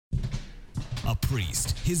A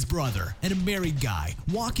priest, his brother, and a married guy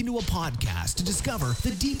walk into a podcast to discover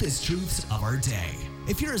the deepest truths of our day.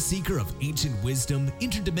 If you're a seeker of ancient wisdom,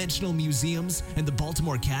 interdimensional museums, and the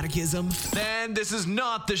Baltimore Catechism, then this is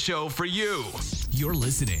not the show for you. You're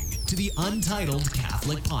listening to the Untitled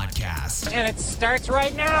Catholic Podcast. And it starts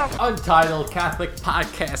right now. Untitled Catholic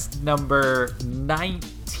Podcast number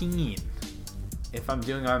 19. If I'm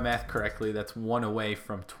doing our math correctly, that's one away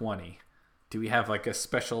from 20. Do we have like a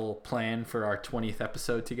special plan for our 20th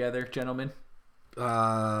episode together, gentlemen? No.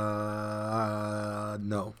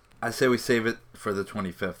 I say we save it for the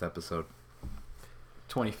 25th episode.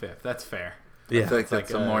 25th, that's fair. Yeah. I feel like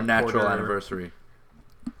that's a more natural anniversary.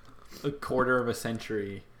 A quarter of a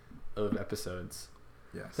century of episodes.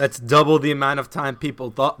 Yes. That's double the amount of time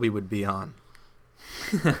people thought we would be on.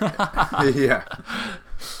 Yeah.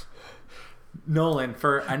 Nolan,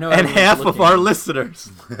 I know, And half of our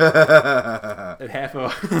listeners. And half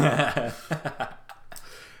of.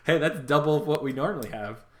 Hey, that's double of what we normally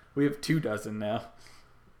have. We have 24 now.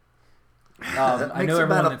 I know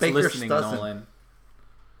everyone that's listening, Nolan.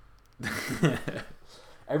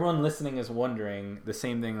 Everyone listening is wondering the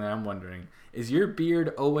same thing that I'm wondering. Is your beard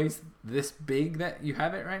always this big that you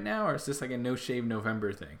have it right now, or is this like a no shave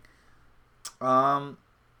November thing? I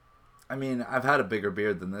mean, I've had a bigger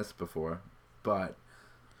beard than this before, but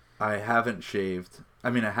I haven't shaved. I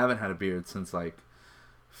mean, I haven't had a beard since like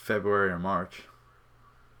February or March,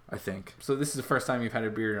 I think. So this is the first time you've had a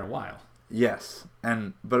beard in a while. Yes,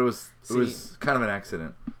 but it was kind of an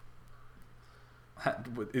accident.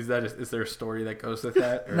 Is there a story that goes with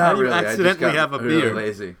that? Or? Not you really. accidentally I just got have a really beard?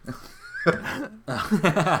 lazy.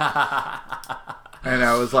 And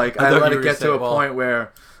I was like, I thought let you it were get to saying, a point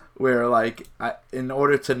where like, in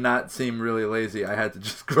order to not seem really lazy, I had to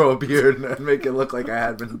just grow a beard and make it look like I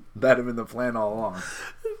had been in the plan all along.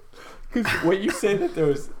 Because when you say that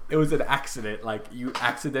it was an accident, like you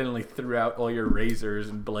accidentally threw out all your razors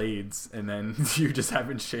and blades, and then you just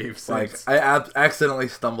haven't shaved since. Like, I accidentally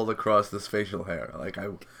stumbled across this facial hair. Like, I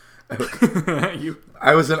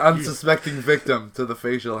was an unsuspecting victim to the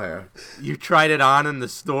facial hair. You tried it on in the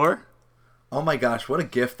store? Oh my gosh, what a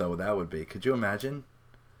gift though that would be. Could you imagine?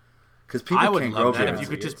 Because people I would can't grow love that beards. if you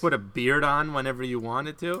could just put a beard on whenever you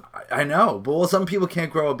wanted to. I know, but well, some people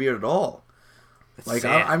can't grow a beard at all. It's Like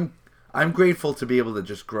sad. I'm grateful to be able to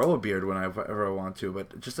just grow a beard whenever I want to,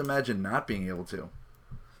 but just imagine not being able to.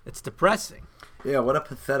 It's depressing. Yeah, what a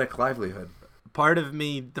pathetic livelihood. Part of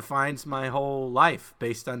me defines my whole life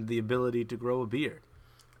based on the ability to grow a beard.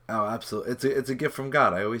 Oh, absolutely. It's a gift from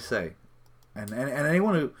God, I always say. And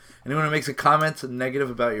anyone who makes a comment negative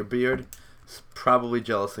about your beard is probably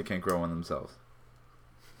jealous they can't grow one themselves.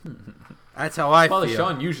 That's how I Father feel.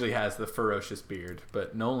 Sean usually has the ferocious beard,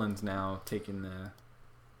 but Nolan's now taking the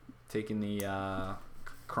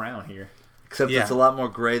crown here. Except Yeah. it's a lot more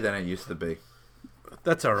gray than it used to be.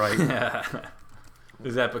 That's all right.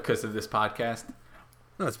 Is that because of this podcast?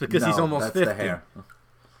 No, it's because No, he's almost that's 50. the hair.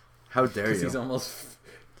 How dare Because you? he's almost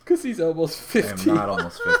 50. I am not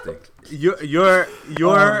almost 50.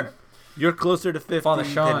 You're closer to 50 Father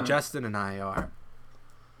Sean. than Justin and I are.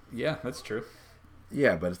 Yeah, that's true.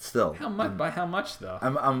 Yeah, but it's still. How much? By how much though?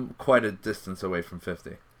 I'm quite a distance away from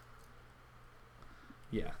 50.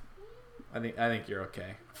 Yeah, I think you're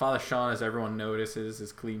okay. Father Sean, as everyone notices,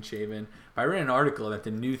 is clean shaven. I read an article that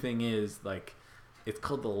the new thing is like, it's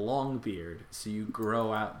called the long beard. So you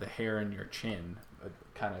grow out the hair in your chin,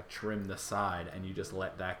 kind of trim the side, and you just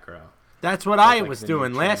let that grow. That's what That's I like was the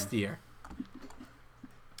doing new last trend. year.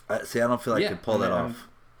 See, I don't feel like I Yeah, could pull that and- off.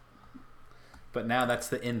 But now that's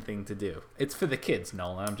the in thing to do. It's for the kids,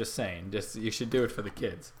 Nolan. I'm just saying. You should do it for the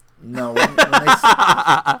kids. No,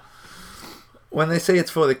 when they say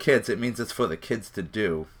it's for the kids, it means it's for the kids to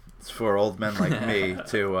do. It's for old men like me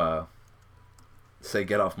to say,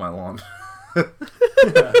 "Get off my lawn." Father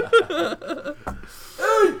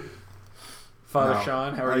No,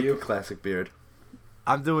 Sean, how I are like you? a classic beard.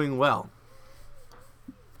 I'm doing well.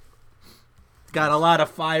 Got a lot of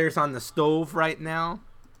fires on the stove right now,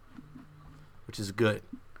 which is good.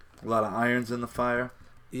 A lot of irons in the fire.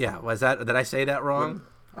 Yeah, did I say that wrong?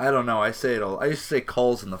 I don't know. I say it all. I used to say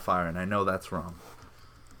coals in the fire, and I know that's wrong.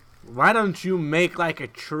 Why don't you make like a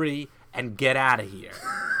tree and get out of here?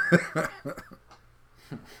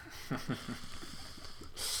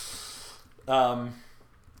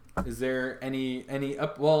 Is there any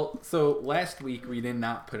up? Well, so last week we did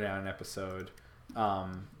not put out an episode,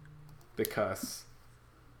 because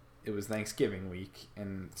it was Thanksgiving week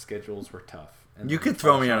and schedules were tough. And You then could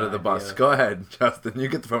throw me Father under the Sean bus. idea- Go ahead, Justin. You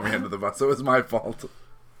could throw me under the bus. It was my fault.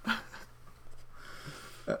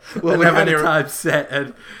 Well, we have had any- a time set,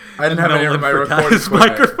 and I didn't have any of my forgot recording his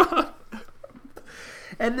equipment. microphone.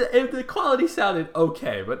 and the quality sounded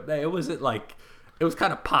okay, but it wasn't like it was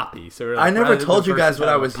kind of poppy. So we're like, I never rather than told the you guys person what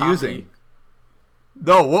I having was poppy- using.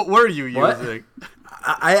 No, what were you What? using?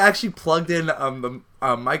 I actually plugged in the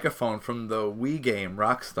microphone from the Wii game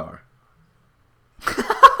Rockstar.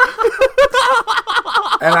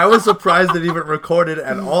 And I was surprised it even recorded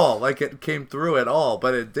at all, like it came through at all,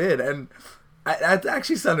 but it did, and it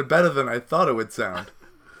actually sounded better than I thought it would sound.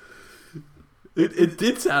 It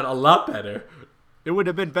did sound a lot better. It would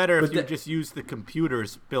have been better if But you the- just used the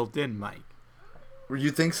computer's built-in mic.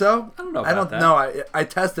 You think so? I don't know I about don't that. know. I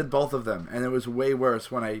tested both of them, and it was way worse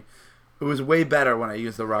it was way better when I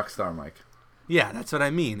used the Rockstar mic. Yeah, that's what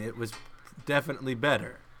I mean. It was definitely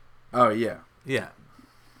better. Oh yeah. Yeah.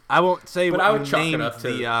 I won't say But I what would you chalk it named up to-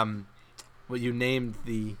 the what you named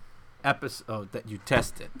the episode that you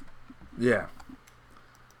tested. Yeah.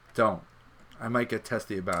 Don't. I might get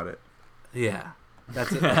testy about it. Yeah.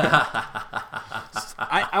 That's it.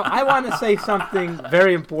 I want to say something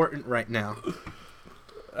very important right now.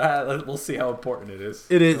 We'll see how important it is.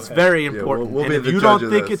 It is Go ahead. very important. we'll and be if the you judge don't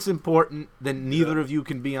of think this. it's important, then neither of you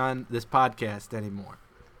can be on this podcast anymore.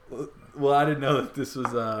 Well, I didn't know that this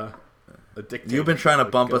was a dictator. You've been trying to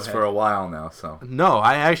bump Go us ahead. for a while now, so. No,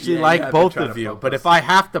 I actually Yeah, you like have been both trying of to you, bump but us. if I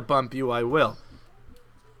have to bump you, I will.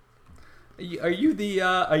 Are you the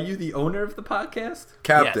owner of the podcast?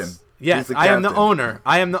 Captain. Yes. Yes, He's the I am the captain. owner.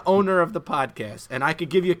 I am the owner of the podcast, and I could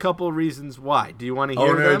give you a couple of reasons why. Do you want to hear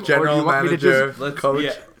Owner, them, or general do you want me to manager, just? coach.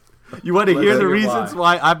 Yeah, You want to Let's hear the hear reasons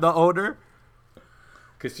why I'm the owner?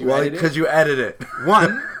 because you Well, edited because you edit it.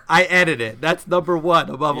 One, I edit it. That's number one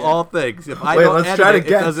above Yeah. all things. If I Wait, don't let's edit try to it, it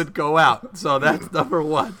guess. doesn't go out. So that's number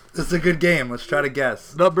one. This is a good game. Let's try to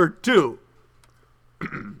guess. Number two.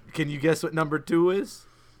 Can you guess what number two is?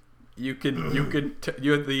 you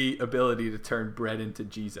have the ability to turn bread into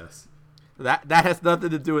Jesus. That has nothing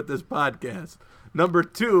to do with this podcast. Number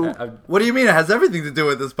two. What do you mean? It has everything to do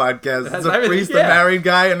with this podcast. has It's a everything, priest, yeah. a married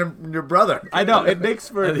guy, and your brother. I know it makes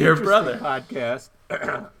for an Your interesting brother. podcast,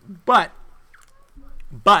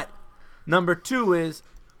 but number two is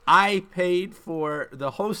I paid for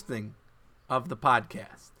the hosting of the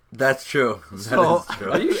podcast. That's true. That So- is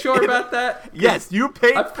true. Are you sure about that? Yes, you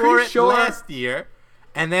paid I'm for pretty it sure- last year,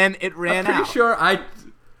 and then it ran I'm out.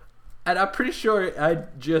 pretty sure I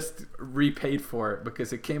just repaid for it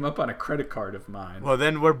because it came up on a credit card of mine. Well,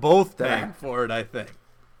 then we're both Damn. paying for it, I think.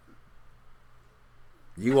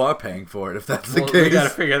 You are paying for it if that's the Well, case. we gotta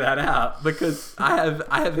figure that out because I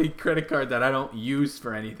have a credit card that I don't use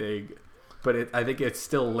for anything, but I think it's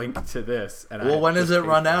still linked to this. And Well, I when does just it paid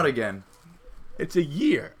run for out it. again? It's a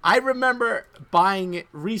year. I remember buying it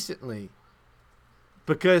recently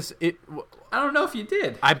because I don't know if you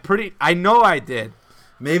did. I know I did.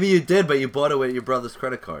 Maybe you did, but you bought it with your brother's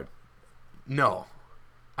credit card. No,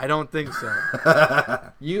 I don't think so.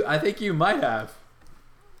 I think you might have.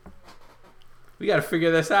 We got to figure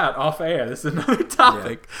this out off air. This is another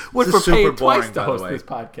topic. What This we're is super paying twice boring, to by the host way. this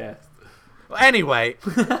podcast. Well, anyway,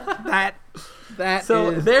 that So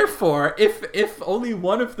is- therefore, if only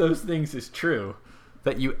one of those things is true,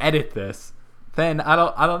 that you edit this, then I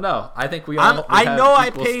don't know. I think we all. I have know I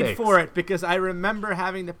equal paid stakes. for it because I remember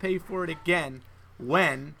having to pay for it again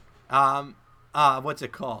when what's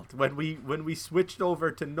it called? When we switched over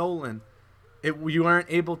to Nolan, you weren't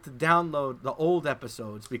able to download the old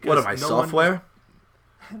episodes because What am I, no one- software?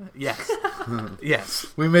 Yes. Yes.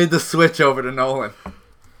 We made the switch over to Nolan.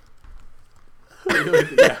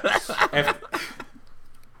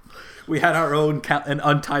 We had our own an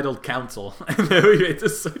untitled council, and then we made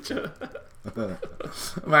this such a.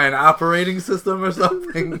 Am I an operating system or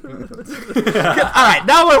something? All right,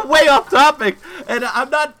 now we're way off topic, and I'm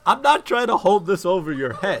not trying to hold this over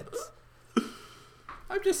your heads.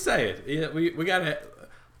 I'm just saying, we got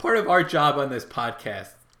part of our job on this podcast.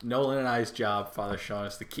 Nolan and I's job, Father Sean,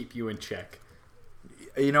 is to keep you in check.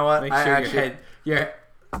 You know what? Make I sure actually,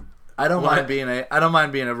 I don't What?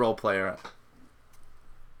 mind being a role player.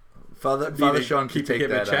 Father to Sean can keep take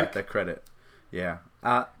him in check? that credit. Yeah.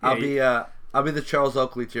 I'll be the Charles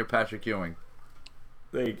Oakley to your Patrick Ewing.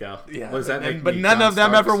 There you go. Yeah, What does that make but me, none John of them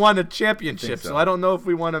Starks? ever won a championship, so. so I don't know if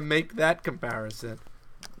we want to make that comparison.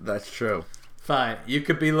 That's true. Fine, you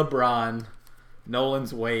could be LeBron,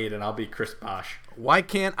 Nolan's Wade, and I'll be Chris Bosh. Why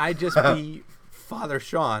can't I just be Father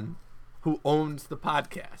Sean, who owns the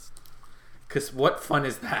podcast? Because what fun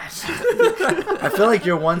is that? I feel like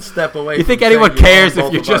you're one step away. You think from anyone saying you cares own if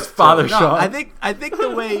both you're of just us, too. Father No, Sean? I think the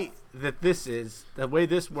way the way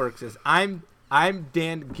this works is I'm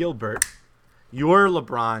Dan Gilbert, you're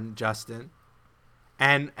LeBron, Justin,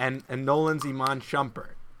 and Nolan's Iman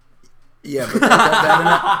Shumpert. Yeah,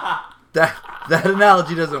 but that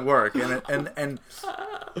analogy doesn't work, and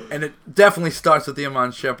And it definitely starts with the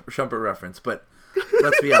Iman Shumpert reference, but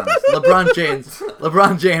let's be honest.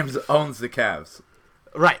 LeBron James owns the Cavs.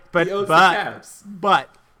 Right, but He owns the Cavs. but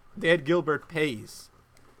Dan Gilbert pays.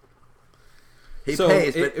 He So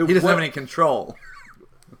pays, but he doesn't have what- any control.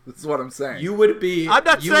 That's what I'm saying. You would be. I'm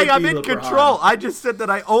not you saying would I'm be in LeBron. control. I just said that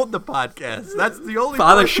I own the podcast. That's the only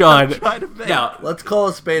Father point that I'm Sean. trying to make. Now, Let's call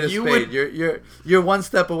a spade a You spade. would- You're one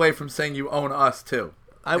step away from saying you own us too.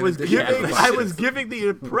 I In was addition to giving the I podcast. was giving the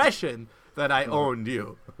impression that I owned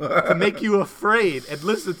you to make you afraid and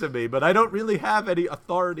listen to me, but I don't really have any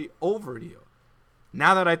authority over you.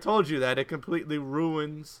 Now that I told you that, it completely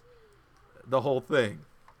ruins the whole thing.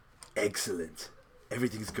 Excellent.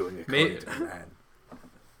 Everything's going May- according to plan.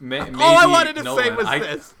 All I wanted to say Nolan, was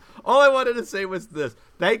this. All I wanted to say was this.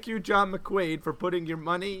 Thank you, John McQuaid, for putting your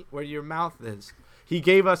money where your mouth is. He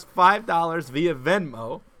gave us $5 via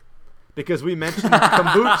Venmo because we mentioned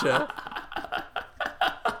kombucha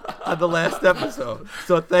on the last episode.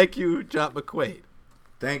 So thank you, John McQuaid.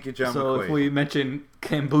 Thank you, John So McQuaid. if we mention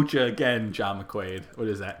kombucha again, John McQuaid, what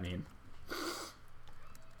does that mean?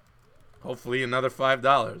 Hopefully another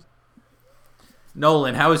 $5.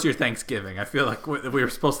 Nolan, how was your Thanksgiving? I feel like we were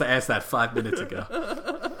supposed to ask that 5 minutes ago.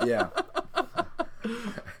 Yeah.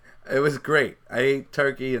 It was great. I ate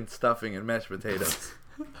turkey and stuffing and mashed potatoes.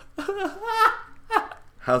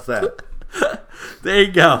 How's that? There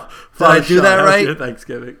you go. Did I do that how was right? your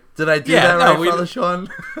Thanksgiving. Did I do Yeah, that no, right, we- Father Sean?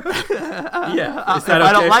 Yeah. Is If that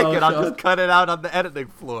I don't okay, like Father it, I'll Sean? just cut it out on the editing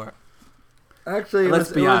floor. Actually, it Let's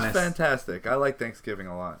was, be it was honest. fantastic. I like Thanksgiving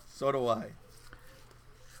a lot. So do I.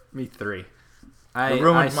 Me 3. It I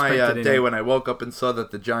ruined spent my it in- day when I woke up and saw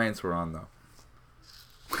that the Giants were on, though.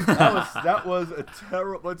 That was a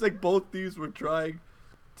terrible. It's like both these were trying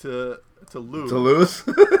to lose. To lose?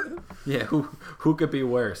 Yeah, who could be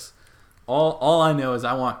worse? All I know is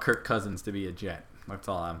I want Kirk Cousins to be a Jet. That's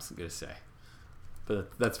all I'm gonna say.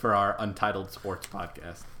 But that's for our Untitled Sports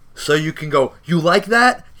podcast. So you can go, you like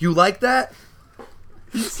that? You like that?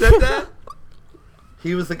 He said that.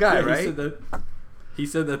 He was the guy, Yeah, right? He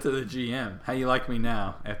said that to the GM. How you like me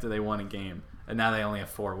now after they won a game, and now they only have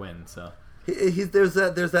 4 wins. So There's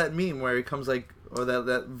that meme where he comes like, or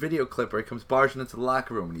that video clip where he comes barging into the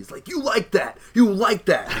locker room and he's like, you like that? You like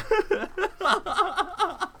that?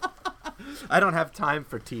 I don't have time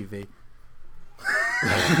for TV.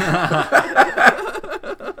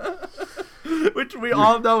 Which we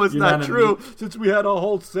all know is You're not not a true, since we had a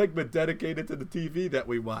whole segment dedicated to the TV that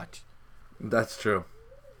we watch. That's true.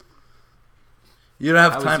 You don't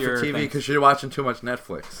have How was time for your TV thanks- because you're watching too much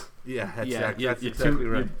Netflix. Yeah, that's, yeah, that's you're exactly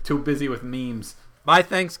right. you're too busy with memes. My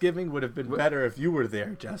Thanksgiving would have been better if you were there,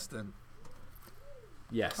 Justin.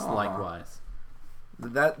 Yes, Aw. likewise.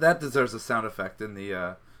 That deserves a sound effect in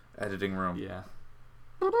the editing room. Yeah.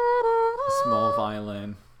 A small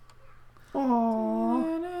violin.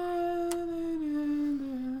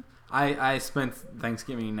 I spent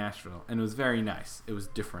Thanksgiving in Nashville, and it was very nice. It was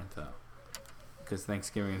different, though, because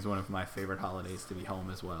Thanksgiving is one of my favorite holidays to be home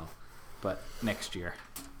as well. But next year.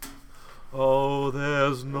 Oh,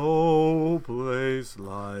 there's no place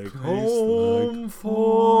like home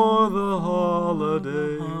for the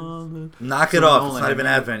holidays. Knock it So, off. Nolan, It's not have even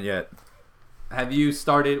you- Advent yet. Have you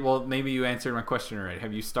started? Well, maybe you answered my question already.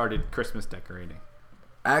 Have you started Christmas decorating?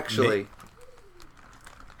 Actually,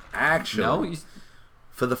 No.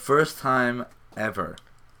 for the first time ever,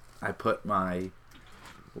 I put my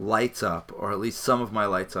lights up, or at least some of my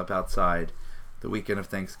lights up outside the weekend of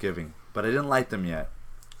Thanksgiving. But I didn't light them yet,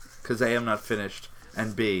 because A, I'm not finished,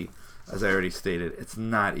 and B, as I already stated, it's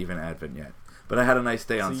not even Advent yet. But I had a nice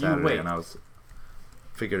day on you Saturday, wait. and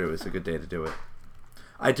figured it was a good day to do it.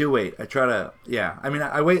 I do wait. I try to, yeah. I mean,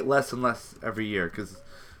 I wait less and less every year, because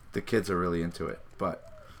the kids are really into it. But,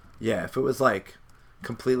 yeah, if it was, like,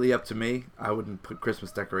 completely up to me, I wouldn't put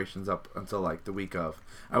Christmas decorations up until, like, the week of.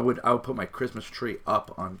 I would put my Christmas tree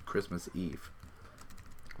up on Christmas Eve.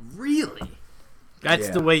 Really? That's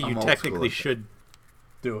Yeah, the way I'm you old technically school. should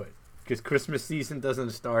do it. Because Christmas season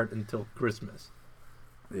doesn't start until Christmas.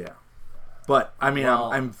 Yeah. But, I mean,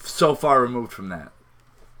 Well- I'm so far removed from that.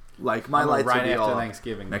 Like, my I'm a lights will right be after all up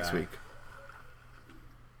Thanksgiving next guy. week.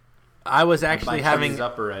 I was My actually tree having is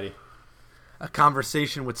up already. a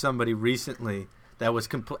conversation with somebody recently that was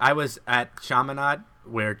I was at Chaminade,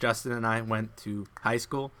 where Justin and I went to high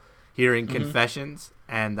school, hearing confessions,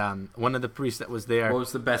 and one of the priests that was there. What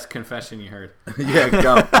was the best confession you heard? Yeah,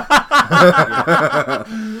 go.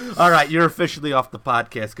 All right, you're officially off the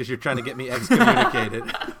podcast because you're trying to get me excommunicated.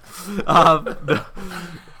 No.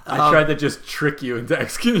 I tried to just trick you into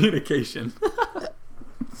excommunication.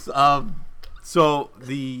 So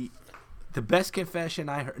the best confession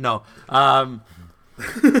I heard. No.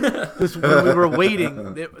 Because when we were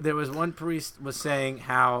waiting, there was one priest was saying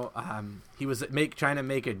how he was trying to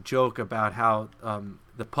make a joke about how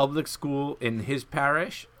the public school in his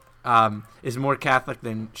parish is more Catholic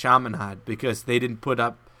than Chaminade because they didn't put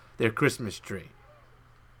up their Christmas tree.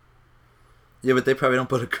 Yeah, but they probably don't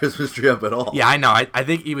put a Christmas tree up at all. Yeah, I know. I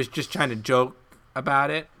think he was just trying to joke about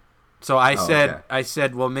it. So I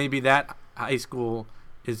said, well, maybe that high school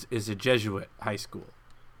is a Jesuit high school.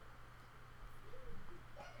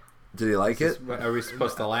 Did he like it? Are we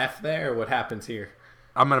supposed to laugh there, or what happens here?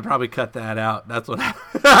 I'm going to probably cut that out. That's what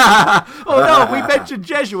happened. Oh, no, we mentioned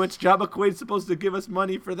Jesuits. John McQuaid's supposed to give us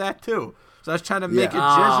money for that, too. So I was trying to make a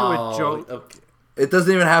Jesuit joke. Okay. It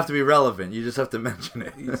doesn't even have to be relevant. You just have to mention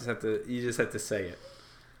it. You just have to say it.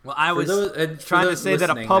 Well, I was trying to say that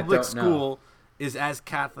a public school is as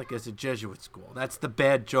Catholic as a Jesuit school. That's the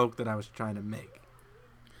bad joke that I was trying to make.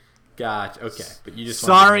 Gotcha. Okay, but you just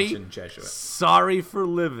want to mention Jesuit. Sorry for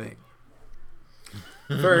living.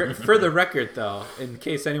 For the record, though, in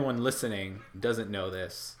case anyone listening doesn't know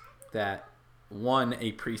this, that one,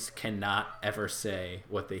 a priest cannot ever say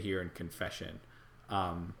what they hear in confession,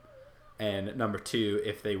 and number two,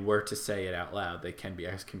 if they were to say it out loud, they can be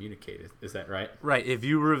excommunicated. Is that right? Right. If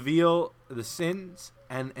you reveal the sins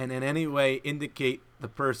and in any way indicate the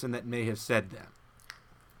person that may have said them.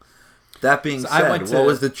 That being said, what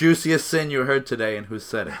was the juiciest sin you heard today, and who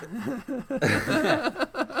said it?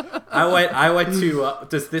 I went to.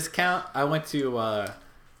 Does this count? I went to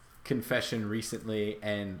confession recently,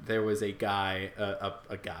 and there was a guy,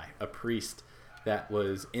 a priest, that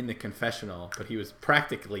was in the confessional, but he was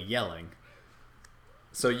practically yelling.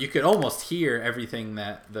 So you could almost hear everything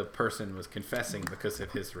that the person was confessing because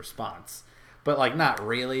of his response, but like not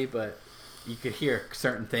really, but. You could hear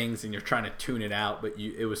certain things, and you're trying to tune it out, but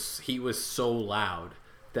he was so loud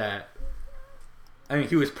that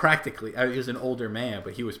he was practically. He was an older man,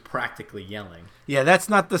 but he was practically yelling. Yeah, that's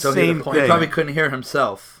not the same thing. He probably couldn't hear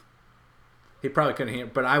himself. He probably couldn't hear.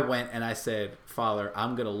 But I went and I said, "Father,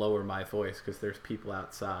 I'm going to lower my voice because there's people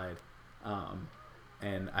outside,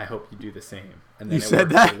 and I hope you do the same." And then you said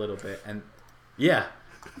that a little bit, and yeah.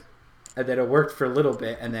 And then it worked for a little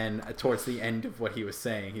bit, and then towards the end of what he was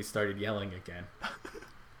saying, he started yelling again.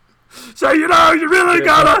 So you really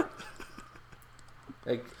gotta.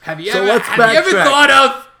 Like, have you ever thought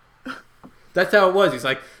of? That's how it was. He's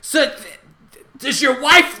like, so does your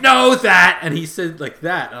wife know that? And he said like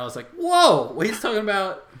that, and I was like, whoa, what he's talking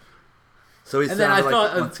about? So he sounded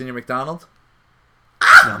like Monsignor McDonald.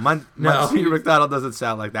 No, Monsignor McDonald doesn't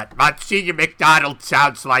sound like that. Monsignor McDonald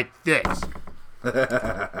sounds like this.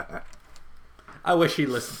 I wish he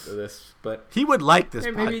listened to this, but he would like this.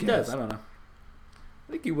 Maybe he does. I don't know.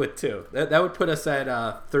 I think he would too. That would put us at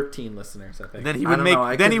 13 listeners. I think. Then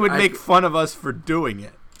he would make fun of us for doing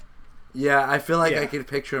it. Yeah, I feel like I could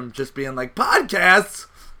picture him just being like, podcasts.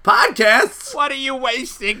 What are you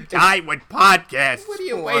wasting time with podcasts? What are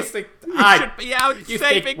you wasting? You should be out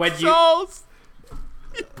saving souls.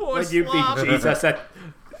 You poor when you meet Jesus at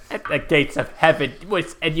the gates of heaven,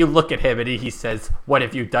 and you look at him and he says, "What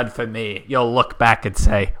have you done for me?" You'll look back and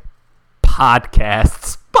say,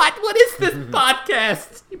 "Podcasts." But what is this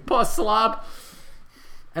podcast? You poor slob.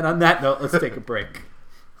 And on that note, let's take a break.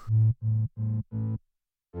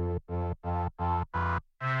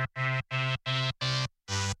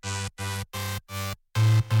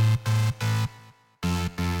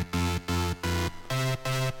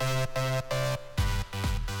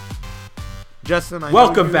 Justin,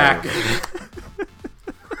 welcome back.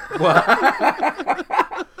 What?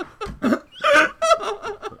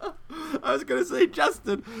 I was gonna say,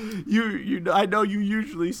 Justin, I know you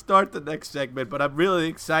usually start the next segment, but I'm really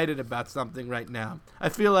excited about something right now. I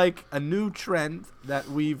feel like a new trend that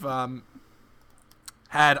we've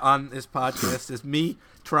had on this podcast is me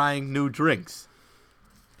trying new drinks.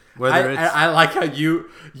 I like how you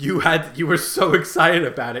were so excited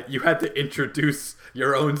about it. You had to introduce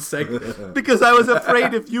your own segment because I was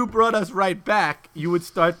afraid if you brought us right back, you would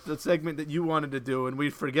start the segment that you wanted to do, and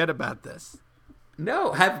we'd forget about this.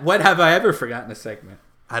 No, what have I ever forgotten a segment?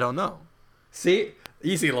 I don't know. See,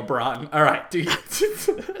 easy, LeBron. All right,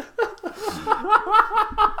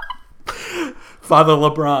 Father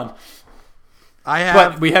LeBron.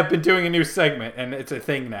 But we have been doing a new segment, and it's a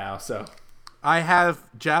thing now. So I have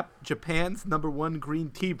Japan's #1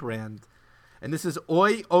 green tea brand, and this is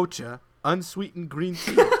Oi Ocha unsweetened green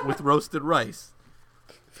tea with roasted rice.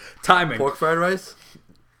 Timing. Pork fried rice?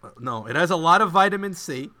 No, it has a lot of vitamin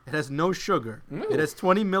C. It has no sugar. Ooh. It has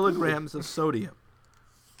 20 milligrams of sodium.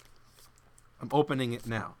 I'm opening it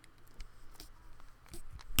now.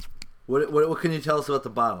 What can you tell us about the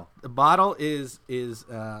bottle? The bottle is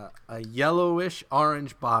a yellowish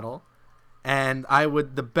orange bottle, and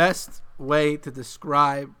the best way to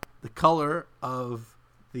describe the color of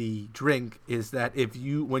the drink is that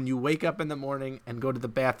when you wake up in the morning and go to the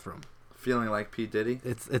bathroom, Feeling like P. Diddy?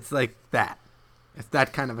 it's like that. It's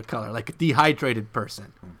that kind of a color, like a dehydrated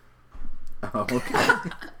person. Oh, okay.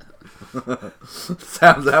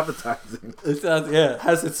 Sounds appetizing. It sounds, yeah.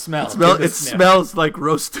 How's it smell? It smells like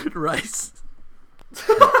roasted rice.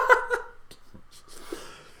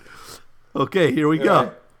 Okay, here we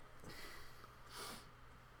go.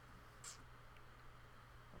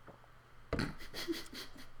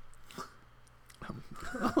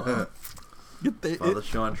 Father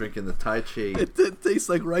Sean drinking the Tai Chi It tastes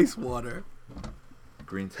like rice water.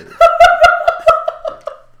 green tea.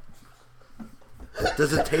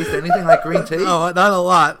 Does it taste anything like green tea? No, not a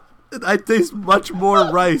lot. I taste much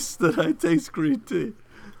more rice than I taste green tea.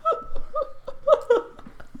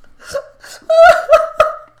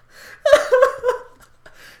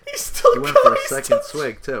 He's still You went for a second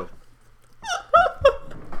swig too.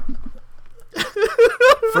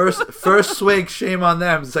 First swig, shame on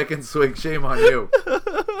them. Second swig, shame on you.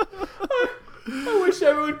 I wish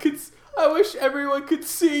everyone could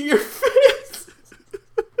see your face.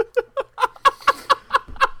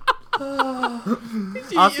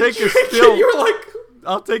 I'll take a still. You're like,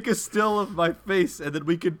 I'll take a still of my face, and then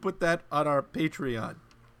we can put that on our Patreon.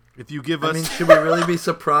 If you give us, I mean, should we really be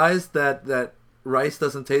surprised that rice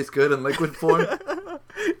doesn't taste good in liquid form?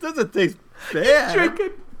 it doesn't taste bad.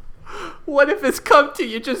 drinking. What if it's come to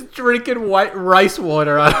you just drinking white rice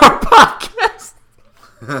water on our podcast?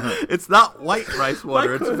 It's not white rice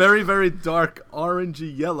water. It's very, very dark,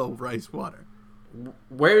 orangey yellow rice water.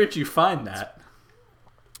 Where did you find that?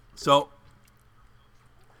 So,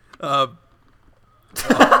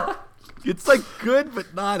 it's like good,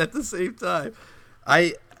 but not at the same time.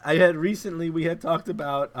 We had talked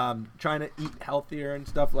about trying to eat healthier and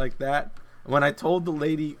stuff like that. When I told the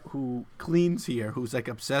lady who cleans here, who's like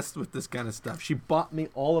obsessed with this kind of stuff, she bought me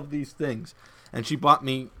all of these things, and she bought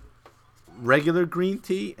me regular green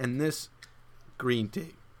tea and this green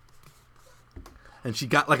tea, and she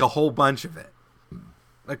got like a whole bunch of it,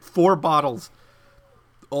 like 4 bottles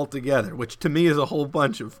altogether, which to me is a whole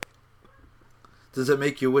bunch of. Does it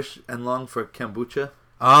make you wish and long for kombucha?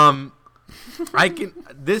 I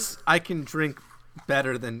can drink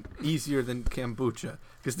easier than kombucha,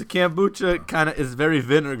 because the kombucha kind of is very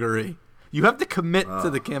vinegary. You have to commit to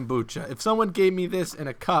the kombucha. If someone gave me this in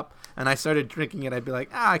a cup and I started drinking it, I'd be like,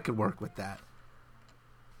 I could work with that.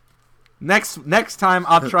 Next time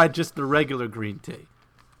I'll try just the regular green tea.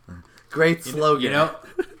 Great slogan. You know,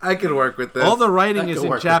 I can work with this. All the writing I is could in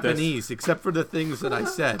work with Japanese, except for the things that I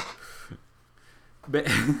said.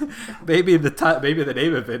 maybe the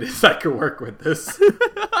name of it is I could work with this.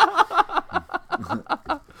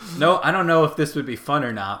 No, I don't know if this would be fun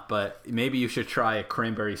or not, but maybe you should try a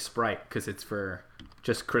cranberry Sprite because it's for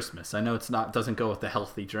just Christmas. I know doesn't go with the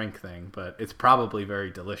healthy drink thing, but it's probably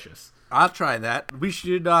very delicious. I'll try that. We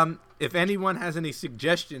should, if anyone has any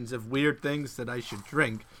suggestions of weird things that I should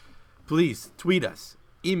drink, please tweet us,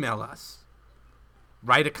 email us,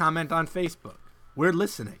 write a comment on Facebook. We're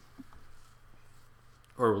listening.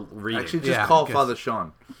 Or read it. Actually, just call Father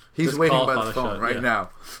Sean. He's Just waiting call by the Father phone Sean, right yeah. now.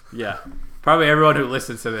 Yeah. Probably everyone who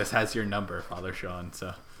listens to this has your number, Father Sean.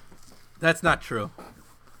 So That's not true.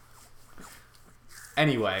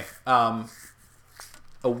 anyway, a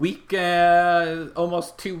week,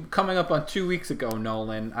 coming up on 2 weeks ago,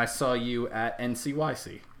 Nolan, I saw you at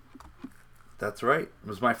NCYC. That's right. It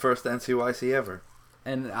was my first NCYC ever.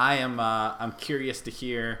 And I'm curious to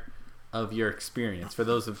hear of your experience. For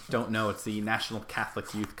those who don't know, it's the National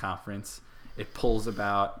Catholic Youth Conference. It pulls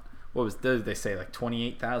about, did they say, like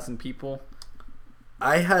 28,000 people?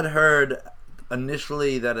 I had heard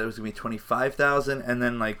initially that it was going to be 25,000, and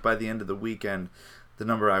then like by the end of the weekend, the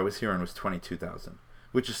number I was hearing was 22,000,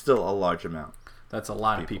 which is still a large amount. That's a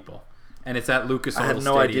lot of people. And it's at Lucas Oil I had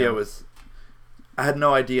no Stadium. idea it was. I had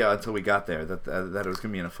no idea until we got there that it was going to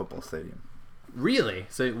be in a football stadium. Really?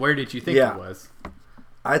 So where did you think Yeah. it was?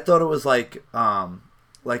 I thought it was like an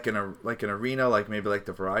arena, like maybe like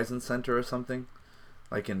the Verizon Center or something.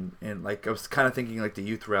 Like in like I was kind of thinking like the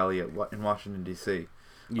youth rally in Washington D.C.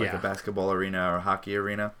 Like Yeah. a basketball arena or a hockey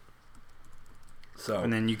arena. So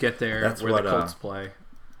And then you get there That's where what, the Colts play.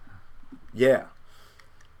 yeah.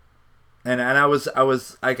 And I was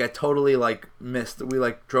like I totally like missed. We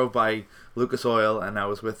like drove by Lucas Oil and I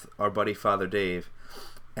was with our buddy Father Dave,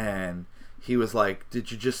 and he was like,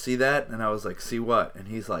 "Did you just see that?" And I was like, "See what?" And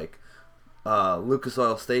he's like, "Lucas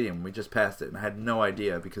Oil Stadium. We just passed it." And I had no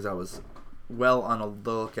idea because I was well on a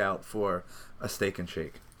lookout for a steak and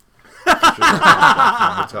shake.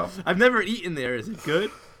 Hotel. I've never eaten there. Is it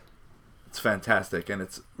good? It's fantastic, and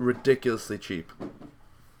it's ridiculously cheap.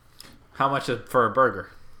 How much for a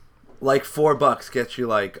burger? Like $4 gets you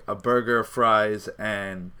like a burger, fries,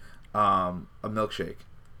 and a milkshake.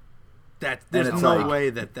 There's it's no like- way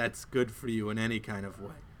that's good for you in any kind of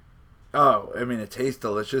way. Oh, I mean, it tastes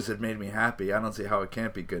delicious. It made me happy. I don't see how it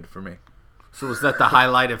can't be good for me. So was that the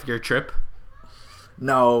highlight of your trip?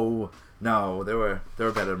 No, there were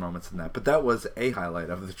better moments than that, but that was a highlight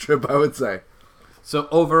of the trip, I would say. So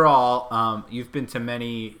overall, you've been to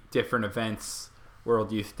many different events,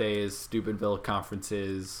 World Youth Days, Steubenville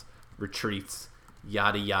conferences, retreats,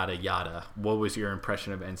 yada, yada, yada. What was your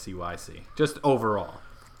impression of NCYC? Just overall.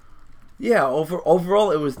 Yeah,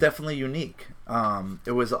 overall, it was definitely unique.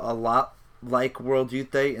 It was a lot like World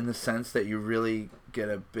Youth Day in the sense that you really get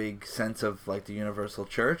a big sense of like the universal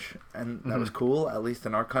church, and that was cool, at least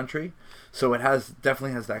in our country. So it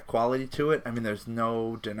definitely has that quality to it. I mean, there's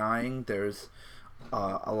no denying there's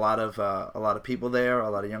a lot of people there, a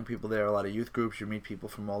lot of young people there, a lot of youth groups. You meet people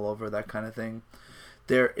from all over, that kind of thing.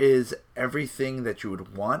 There is everything that you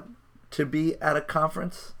would want to be at a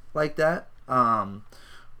conference like that.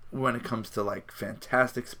 When it comes to like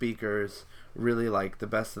fantastic speakers, really like the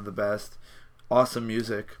best of the best, awesome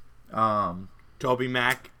music. Toby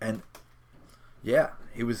Mac. And yeah,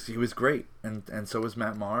 he was great, and so was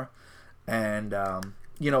Matt Maher, and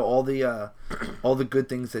all the good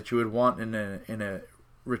things that you would want in a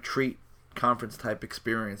retreat conference type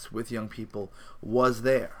experience with young people was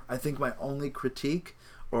there. I think my only critique,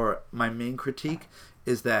 or my main critique,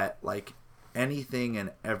 is that like anything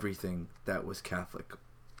and everything that was Catholic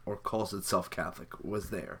or calls itself Catholic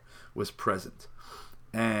was present,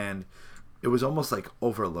 and it was almost like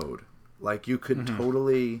overload. Like you could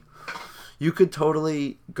totally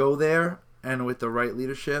go there and with the right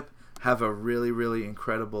leadership have a really, really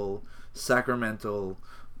incredible sacramental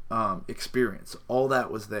experience. All that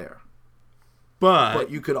was there. But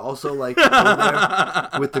you could also like go there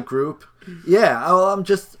with the group. Yeah, well, I'm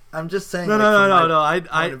just saying. No.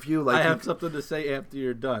 Point of view, like, I have something to say after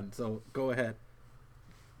you're done. So go ahead.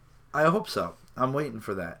 I hope so. I'm waiting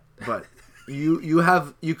for that. But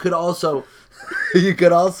you could also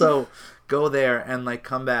go there and like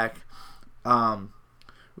come back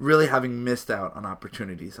really having missed out on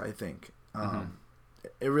opportunities, I think.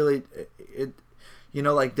 It really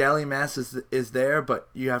like daily mass is there, but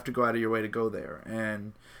you have to go out of your way to go there.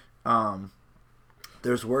 And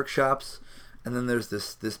there's workshops, and then there's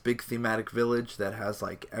this big thematic village that has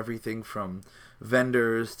like everything from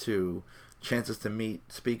vendors to chances to meet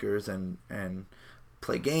speakers and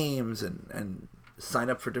play games and sign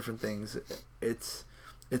up for different things. It's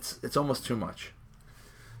almost too much.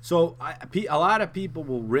 So a lot of people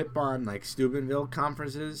will rip on like Steubenville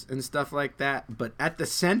conferences and stuff like that, but at the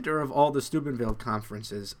center of all the Steubenville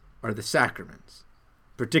conferences are the sacraments,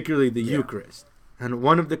 particularly the Eucharist. And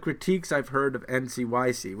one of the critiques I've heard of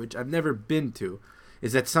NCYC, which I've never been to,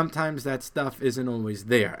 is that sometimes that stuff isn't always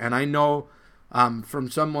there. And I know from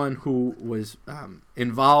someone who was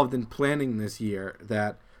involved in planning this year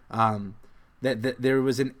that that there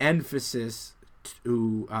was an emphasis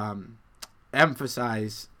to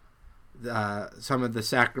emphasize some of the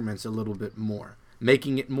sacraments a little bit more,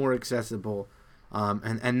 making it more accessible,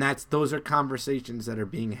 and those are conversations that are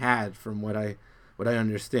being had from what I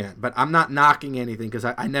understand. But I'm not knocking anything because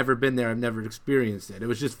I never been there. I've never experienced it. It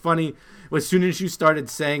was just funny. As soon as you started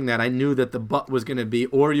saying that, I knew that the but was going to be,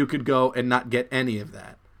 or you could go and not get any of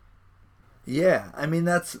that. Yeah, I mean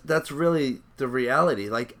that's really the reality.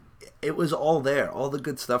 Like it was all there. All the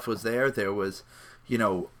good stuff was there. There was,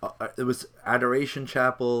 there was Adoration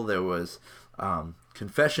Chapel. There was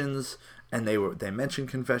confessions, and they mentioned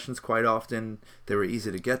confessions quite often. They were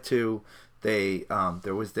easy to get to.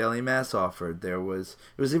 There was daily mass offered. It was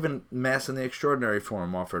even mass in the extraordinary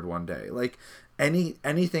form offered one day. Like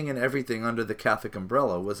anything and everything under the Catholic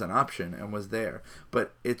umbrella was an option and was there.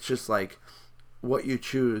 But it's just like what you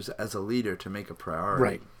choose as a leader to make a priority.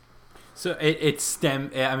 Right. So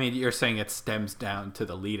you're saying it stems down to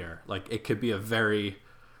the leader. Like it could be a very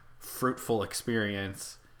fruitful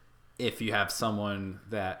experience if you have someone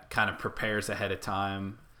that kind of prepares ahead of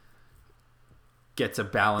time, gets a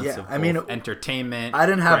balance of both entertainment. I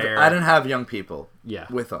didn't prayer. have young people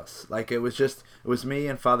with us. Like it was me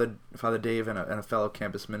and Father Dave and a fellow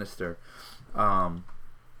campus minister. From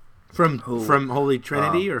Holy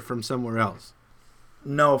Trinity or from somewhere else?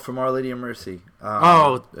 No, from Our Lady of Mercy.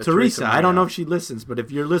 Teresa. I don't know if she listens, but if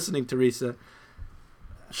you're listening, Teresa,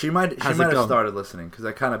 she might have started listening because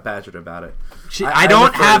I kind of badgered about it. I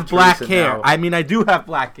don't have black hair. Now. I mean, I do have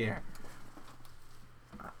black hair.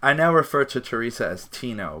 I now refer to Teresa as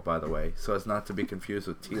Tino, by the way, so as not to be confused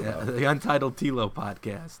with Tilo. The Untitled Tilo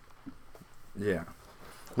podcast. Yeah.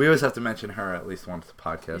 We always have to mention her at least once a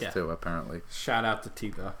podcast, Yeah. too, apparently. Shout out to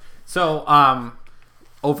Tito. So,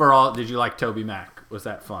 overall, did you like Toby Mac? Was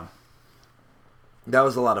that fun? That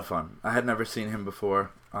was a lot of fun. I had never seen him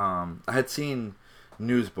before. I had seen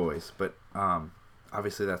Newsboys, but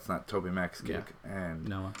obviously that's not Toby Mac's gig. And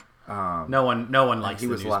No um, one likes. he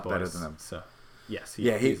the was a lot Newsboys, better than them. So, yes,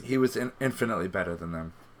 he was infinitely better than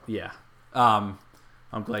them. Yeah. I'm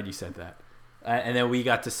glad you said that. And then we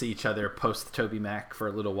got to see each other post Toby Mac for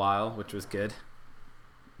a little while, which was good.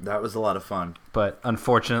 That was a lot of fun. But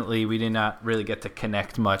unfortunately, we did not really get to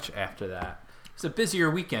connect much after that. It's a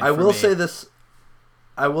busier weekend. I for will me. say this.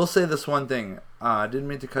 I will say this one thing. I didn't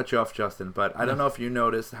mean to cut you off, Justin, but I don't know if you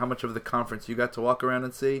noticed how much of the conference you got to walk around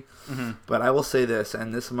and see. Mm-hmm. But I will say this,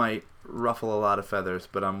 and this might ruffle a lot of feathers,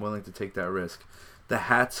 but I'm willing to take that risk. The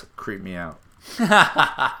hats creep me out.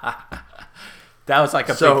 That was like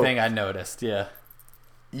a So- big thing I noticed. Yeah.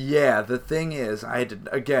 Yeah, the thing is, I did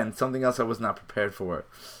again something else I was not prepared for,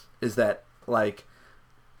 is that like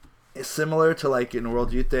similar to like in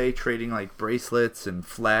World Youth Day, trading like bracelets and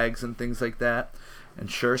flags and things like that, and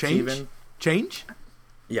shirts Change? even. Change?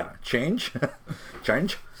 Yeah, change.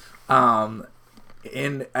 Change. In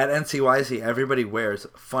at NCYC, everybody wears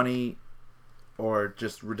funny or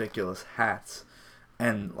just ridiculous hats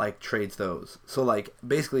and like trades those. So like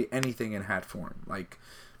basically anything in hat form. Like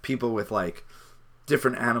people with like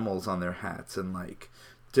different animals on their hats and like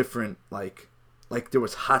different like there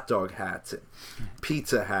was hot dog hats and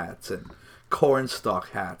pizza hats and cornstalk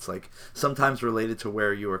hats, like sometimes related to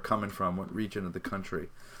where you were coming from, what region of the country.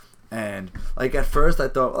 And like at first I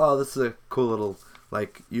thought, oh, this is a cool little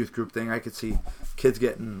like youth group thing. I could see kids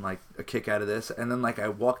getting like a kick out of this. And then like I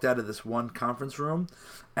walked out of this one conference room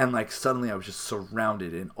and like suddenly I was just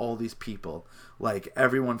surrounded in all these people, like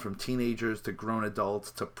everyone from teenagers to grown adults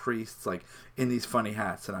to priests, like in these funny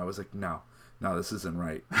hats. And I was like, no, this isn't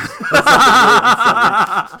right.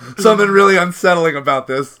 Something really unsettling about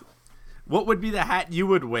this. What would be the hat you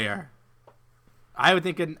would wear? I would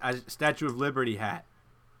think a Statue of Liberty hat.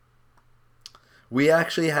 We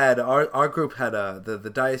actually had our group had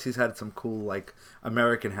the diocese had some cool like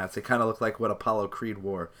American hats. They kind of looked like what Apollo Creed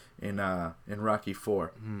wore in Rocky IV,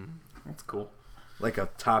 That's cool. like a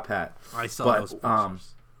top hat. I saw But, those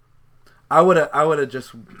pictures. I would have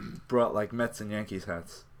just brought like Mets and Yankees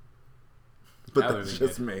hats, but That that's would've been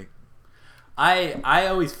just good. me. I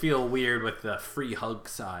always feel weird with the free hug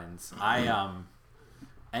signs. I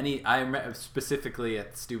specifically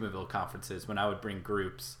at Steubenville conferences when I would bring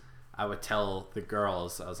groups, I would tell the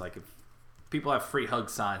girls, I was like, if people have free hug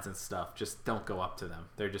signs and stuff, just don't go up to them.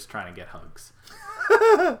 They're just trying to get hugs.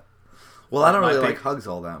 Well, I don't My really big- like hugs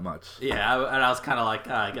all that much. Yeah, and I was kind of like,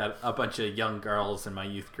 I got a bunch of young girls in my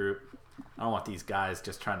youth group. I don't want these guys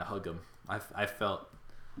just trying to hug them. I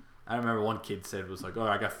remember one kid said, was like, oh,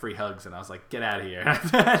 I got free hugs. And I was like, get out of here. And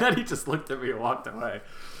then he just looked at me and walked away.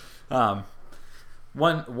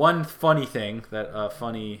 One funny thing,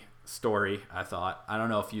 funny story, I thought. I don't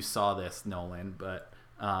know if you saw this, Nolan, but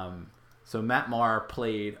so Matt Maher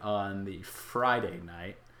played on the Friday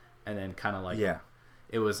night. And then kind of like, Yeah.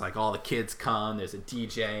 it was like all the kids come, there's a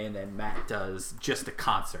DJ, and then Matt does just a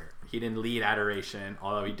concert. He didn't lead Adoration,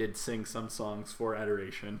 although he did sing some songs for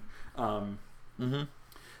Adoration.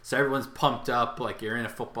 So everyone's pumped up, like you're in a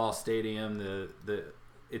football stadium.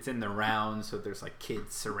 It's in the round, so there's like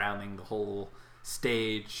kids surrounding the whole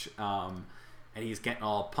stage, and he's getting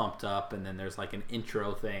all pumped up. And then there's like an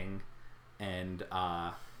intro thing, and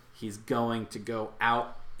he's going to go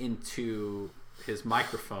out into his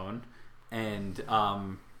microphone, and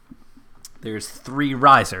there's 3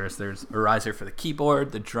 risers. There's a riser for the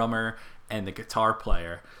keyboard, the drummer, and the guitar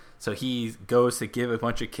player. So he goes to give a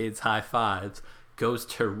bunch of kids high fives, goes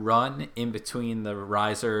to run in between the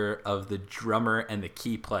riser of the drummer and the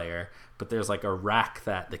key player, but there's like a rack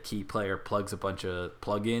that the key player plugs a bunch of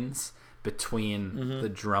plugins between the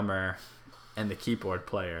drummer and the keyboard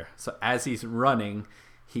player. So as he's running,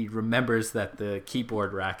 he remembers that the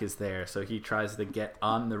keyboard rack is there, so he tries to get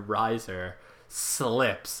on the riser,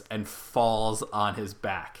 slips, and falls on his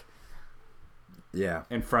back Yeah.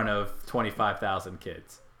 in front of 25,000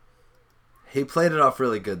 kids. He played it off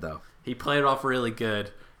really good though. He played it off really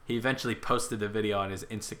good. He eventually posted the video on his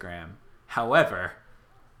Instagram. However,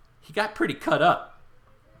 he got pretty cut up.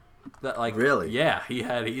 That like Really? Yeah, he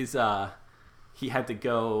had to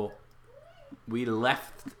go. We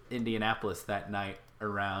left Indianapolis that night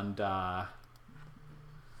around I'm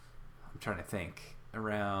trying to think,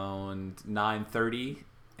 around 9:30,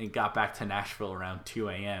 and got back to Nashville around 2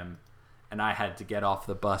 a.m. and I had to get off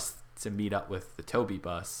the bus to meet up with the Toby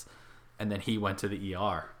bus, and then he went to the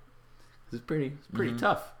ER. It was pretty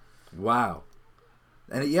tough. Wow.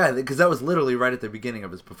 And yeah, because that was literally right at the beginning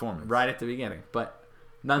of his performance. Right at the beginning, but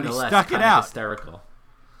nonetheless, stuck it kind out. of hysterical.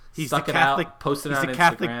 He's Stuck the it out, Catholic. posted He's on the Instagram.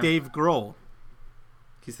 Catholic Dave Grohl.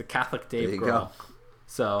 He's the Catholic Dave There you Grohl. go.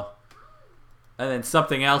 So, and then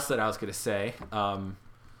something else that I was going to say.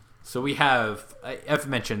 So I've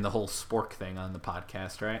mentioned the whole Spork thing on the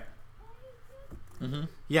podcast, right?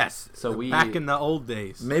 Yes. So back in the old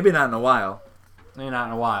days. Maybe not in a while. Not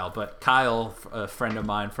in a while, but Kyle, a friend of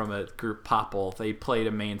mine from a group Popple, they played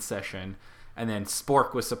a main session, and then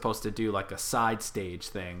Spork was supposed to do like a side stage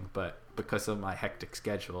thing, but because of my hectic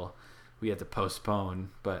schedule, we had to postpone.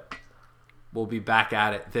 But we'll be back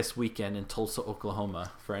at it this weekend in Tulsa,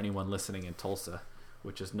 Oklahoma, for anyone listening in Tulsa,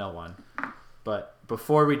 which is no one. But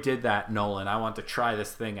before we did that, Nolan, I want to try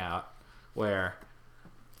this thing out where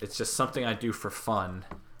it's just something I do for fun,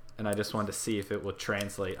 and I just wanted to see if it will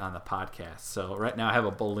translate on the podcast. So right now I have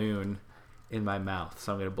a balloon in my mouth,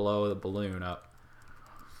 so I'm going to blow the balloon up.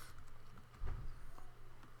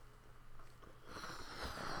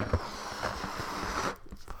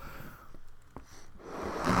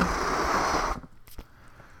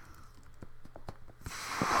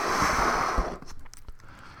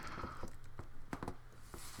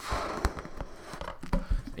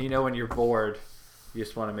 You know, when you're bored, you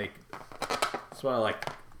just want to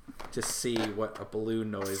just see what a balloon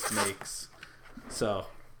noise makes. So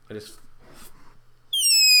I just.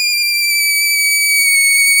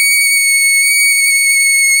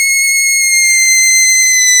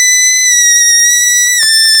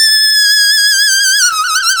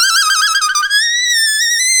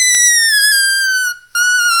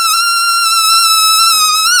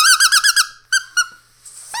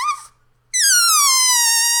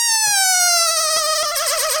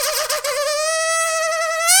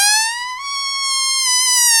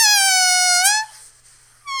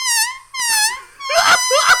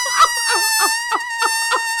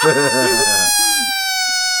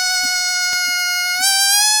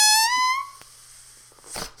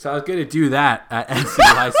 So I was going to do that at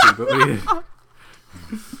NCYC, but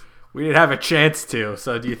we didn't have a chance to.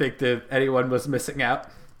 So do you think that anyone was missing out?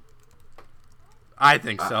 I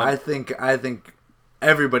think so. I think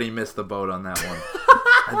everybody missed the boat on that one.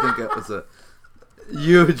 I think it was a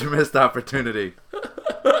huge missed opportunity.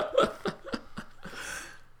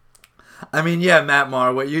 I mean, yeah, Matt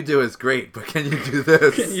Marr, what you do is great, but can you do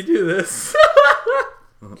this? Can you do this?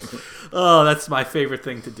 Oh, that's my favorite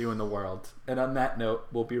thing to do in the world. And on that note,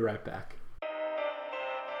 we'll be right back.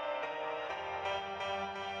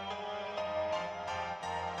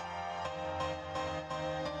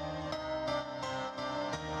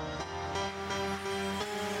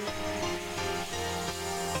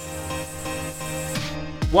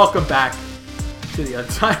 Welcome back to the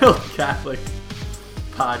Untitled Catholic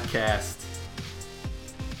Podcast.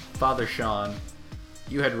 Father Sean,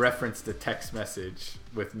 you had referenced a text message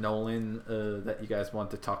with Nolan that you guys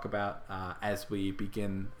want to talk about as we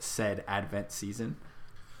begin said Advent season.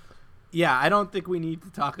 Yeah, I don't think we need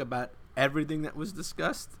to talk about everything that was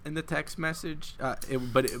discussed in the text message,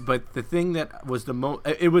 but the thing that was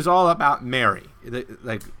it was all about Mary,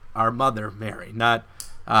 like our mother Mary, not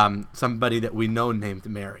somebody that we know named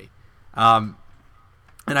Mary. And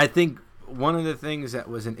I think one of the things that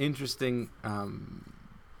was an interesting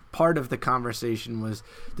part of the conversation was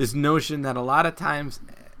this notion that a lot of times,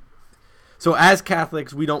 so as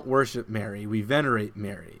Catholics, we don't worship Mary, we venerate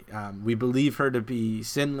Mary. We believe her to be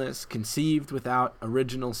sinless, conceived without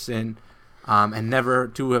original sin, and never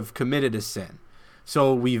to have committed a sin.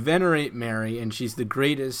 So we venerate Mary, and she's the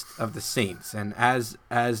greatest of the saints. And as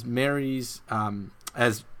Mary's,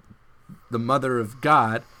 as the Mother of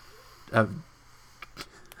God,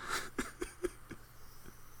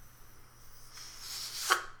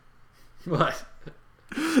 What?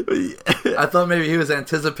 I thought maybe he was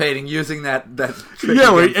anticipating using that trick.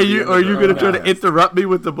 yeah, are against you the going to try to podcast. interrupt me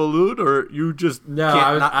with the balloon, or you just No,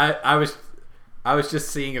 can't I was just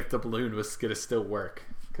seeing if the balloon was gonna still work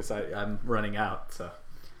because I'm running out, so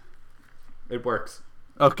it works.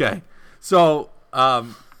 Okay, so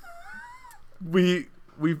we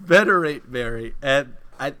venerate Mary, and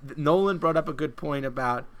Nolan brought up a good point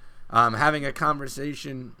about having a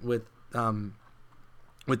conversation with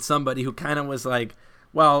somebody who kind of was like,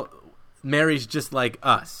 well, Mary's just like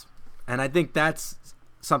us, and I think that's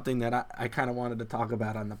something that I kind of wanted to talk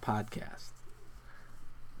about on the podcast.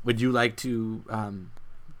 Would you like to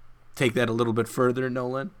take that a little bit further,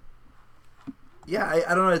 Nolan? Yeah,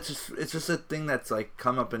 I don't know. It's just a thing that's like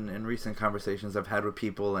come up in recent conversations I've had with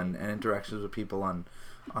people and interactions with people on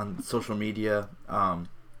social media.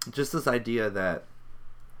 Just this idea that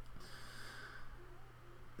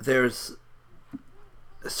there's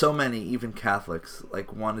so many, even Catholics,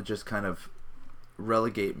 like want to just kind of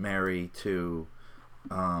relegate Mary to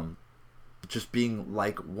just being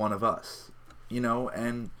like one of us, you know,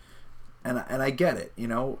 and I get it, you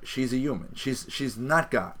know. She's a human. She's not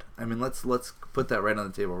God. I mean, let's put that right on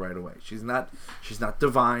the table right away. She's not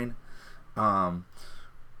divine.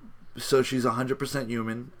 So she's 100%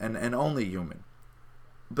 human and only human.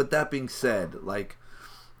 But that being said, like,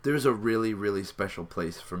 there's a really, really special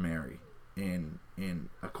place for Mary in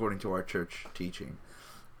according to our church teaching,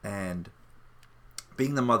 and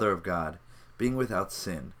being the mother of God, being without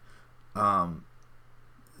sin.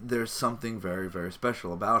 There's something very, very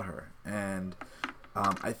special about her, and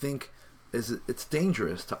I think it's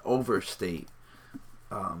dangerous to overstate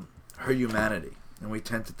her humanity, and we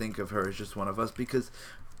tend to think of her as just one of us, because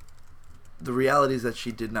the reality is that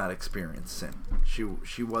she did not experience sin.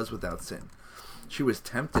 She was without sin. She was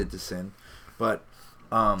tempted to sin, but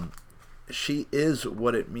she is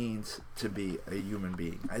what it means to be a human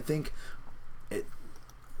being. I think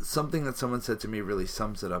something that someone said to me really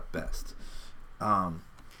sums it up best.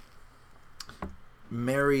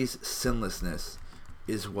 Mary's sinlessness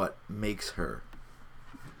is what makes her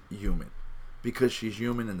human, because she's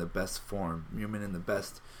human in the best form, human in the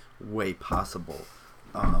best way possible.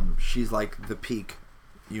 She's like the peak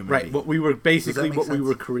human being. What we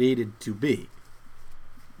were created to be.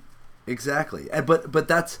 Exactly.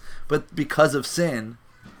 But because of sin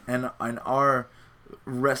and our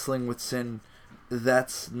wrestling with sin,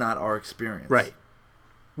 that's not our experience. Right.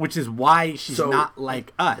 Which is why she's not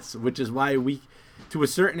like us, which is why we, to a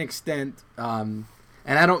certain extent, and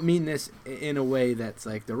I don't mean this in a way that's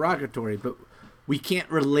like derogatory, but we can't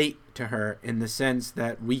relate to her in the sense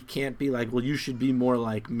that we can't be like, well, you should be more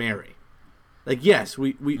like Mary. Like, yes,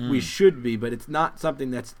 we should be, but it's not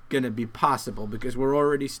something that's going to be possible, because we're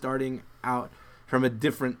already starting out from a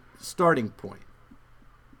different starting point,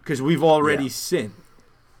 because we've already sinned.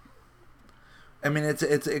 I mean,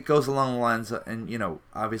 it goes along the lines, and you know,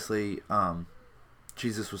 obviously,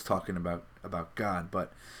 Jesus was talking about God,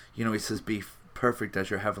 but you know, he says, "Be perfect as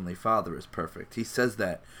your heavenly Father is perfect." He says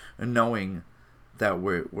that knowing that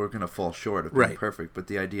we're going to fall short of being perfect, but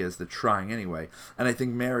the idea is that trying anyway. And I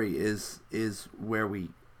think Mary is where we,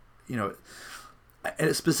 you know,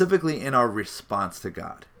 and specifically in our response to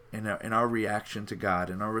God, in our reaction to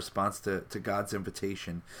God, in our response to God's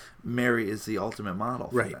invitation, Mary is the ultimate model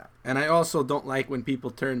for that. And I also don't like when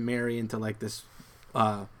people turn Mary into like this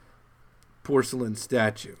porcelain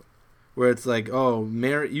statue, where it's like, oh,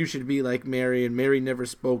 Mary, you should be like Mary, and Mary never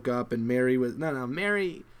spoke up, and Mary was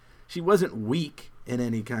Mary, she wasn't weak in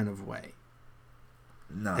any kind of way.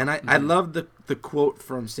 No. And I love the quote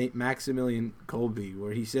from St. Maximilian Kolbe,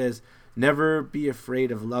 where he says, "Never be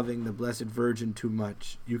afraid of loving the Blessed Virgin too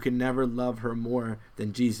much. You can never love her more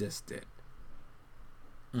than Jesus did."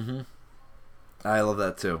 Mm-hmm. I love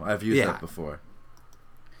that too. I've used that before.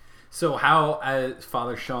 So how, as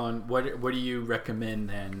Father Sean, what do you recommend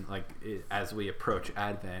then, like, as we approach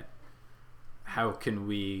Advent, how can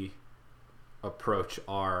we approach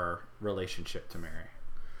our relationship to Mary?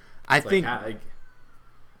 I think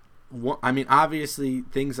obviously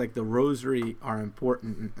things like the rosary are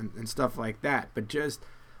important and stuff like that, but just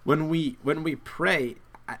when we pray,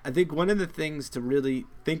 I think one of the things to really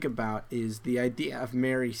think about is the idea of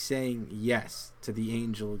Mary saying yes to the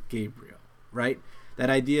angel Gabriel, right? That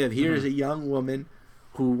idea of here's a young woman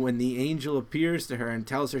who, when the angel appears to her and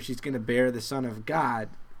tells her she's going to bear the Son of God,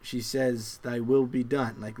 she says, "Thy will be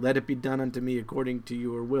done." Like, let it be done unto me according to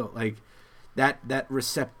your will. Like, that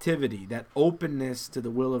receptivity, that openness to the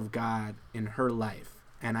will of God in her life.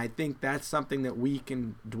 And I think that's something that we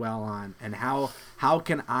can dwell on. And how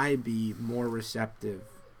can I be more receptive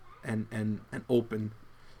and open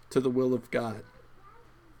to the will of God?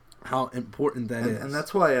 How important that is. And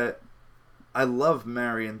that's why I love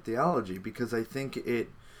Marian theology, because I think it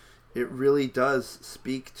really does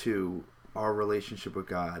speak to our relationship with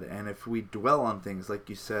God. And if we dwell on things like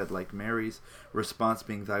you said, like Mary's response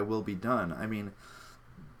being "Thy will be done," I mean,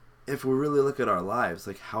 if we really look at our lives,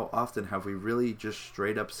 like, how often have we really just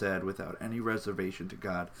straight up said, without any reservation to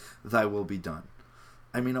God, "Thy will be done"?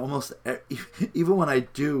 I mean, almost even when I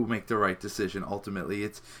do make the right decision, ultimately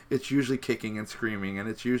it's usually kicking and screaming, and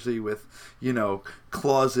it's usually with, you know,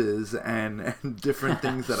 clauses and different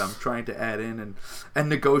things that I'm trying to add in and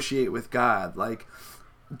negotiate with God. Like,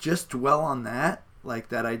 just dwell on that, Like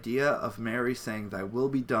that idea of Mary saying, "Thy will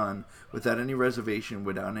be done," without any reservation,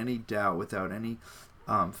 without any doubt, without any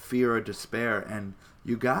fear or despair, and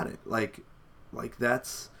you got it. Like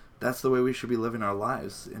that's the way we should be living our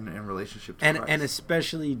lives in relationship to Christ. And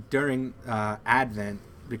especially during Advent,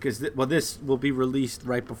 because this will be released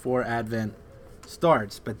right before Advent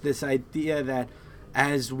starts. But this idea that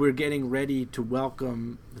as we're getting ready to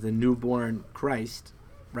welcome the newborn Christ,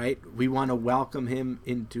 right, we want to welcome him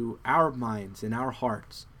into our minds and our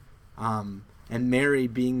hearts. And Mary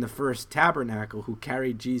being the first tabernacle who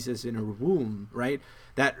carried Jesus in her womb, right?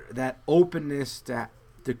 That openness to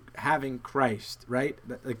having Christ, right?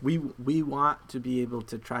 Like we want to be able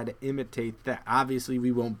to try to imitate that. Obviously,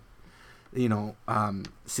 we won't,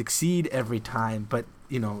 succeed every time, but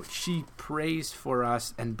she prays for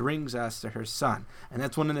us and brings us to her Son, and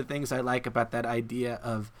that's one of the things I like about that idea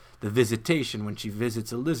of the visitation. When she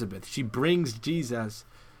visits Elizabeth, she brings Jesus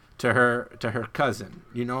to her cousin,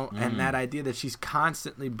 and that idea that she's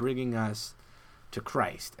constantly bringing us to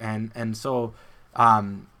Christ, and so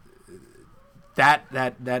that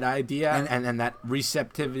idea and that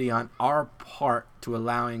receptivity on our part to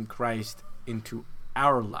allowing Christ into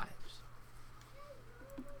our lives.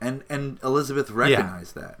 And Elizabeth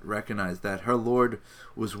recognized that her Lord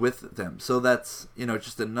was with them. So that's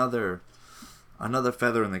just another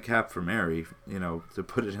feather in the cap for Mary. To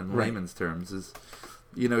put it in layman's terms, is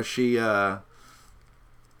she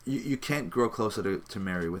you can't grow closer to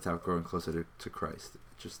Mary without growing closer to Christ.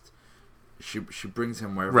 She brings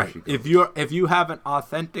him wherever she goes. If you have an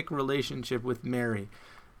authentic relationship with Mary,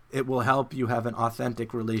 it will help you have an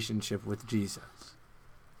authentic relationship with Jesus.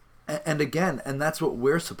 And again, that's what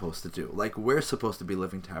we're supposed to do. Like, we're supposed to be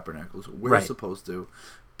living tabernacles. We're supposed to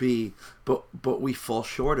be, but we fall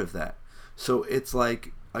short of that. So it's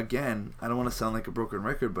like, again, I don't want to sound like a broken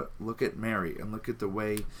record, but look at Mary and look at the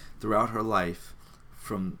way throughout her life,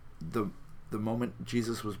 from the moment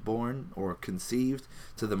Jesus was born or conceived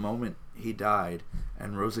to the moment he died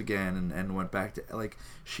and rose again and went back to, like,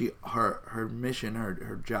 her mission,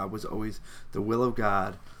 her job was always the will of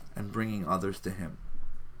God and bringing others to him.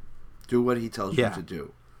 Do what he tells you to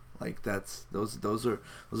do. Like, that's those are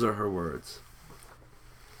her words.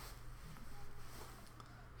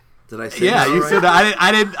 Did I say that? Yeah, you said that.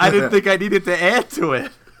 I didn't think I needed to add to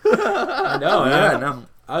it. I know. Yeah, no.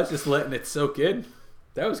 I was just letting it soak in.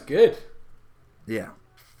 That was good. Yeah.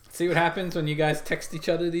 See what happens when you guys text each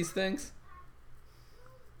other these things?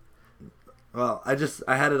 Well,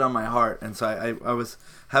 I had it on my heart, and so I was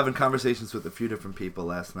having conversations with a few different people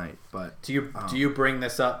last night. But do you bring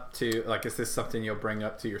this up to, like, is this something you'll bring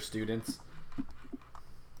up to your students?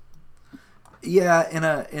 Yeah,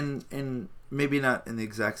 in maybe not in the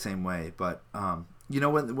exact same way, but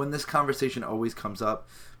when this conversation always comes up,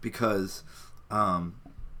 because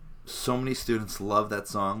so many students love that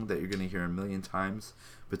song that you're going to hear a million times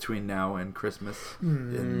between now and Christmas.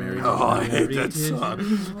 In Mary. Oh, I hate that song.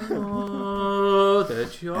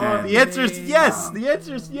 The answer is yes. The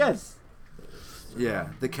answer is yes.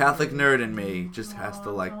 Yeah, the Catholic nerd in me just has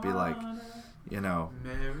to be like,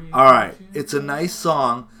 all right, it's a nice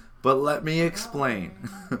song, but let me explain.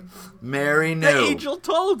 Mary knew. The angel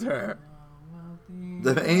told her.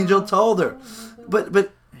 The angel told her.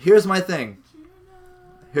 But here's my thing.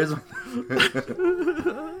 It's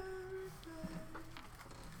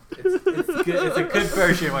a good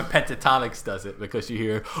version when Pentatonix does it, because you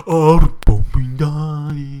hear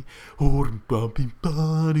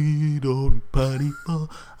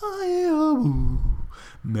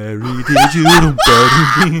Mary, did you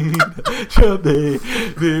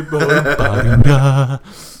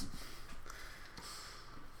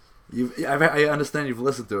I understand you've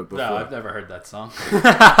listened to it before. No, I've never heard that song.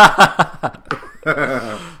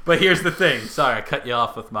 But here's the thing. Sorry, I cut you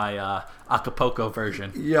off with my Acapulco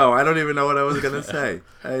version. Yo, I don't even know what I was gonna say.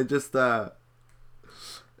 I just the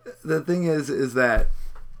thing is that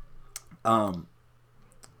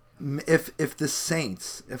if the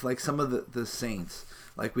saints, if like some of the saints,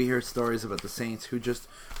 like we hear stories about the saints who just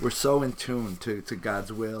were so in tune to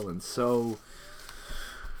God's will and so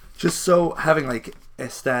having like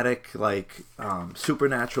ecstatic, like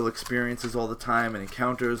supernatural experiences all the time and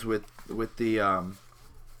encounters with the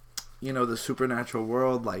the supernatural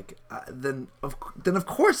world, like then of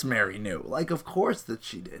course Mary knew, like of course that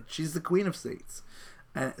she did. She's the Queen of Saints,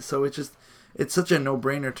 and so it's such a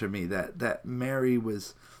no-brainer to me that Mary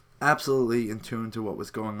was absolutely in tune to what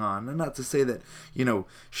was going on. And not to say that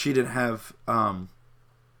she didn't have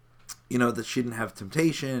that she didn't have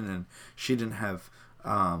temptation and she didn't have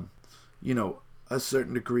a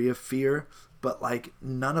certain degree of fear, but like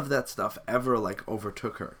none of that stuff ever like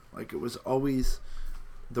overtook her. Like it was always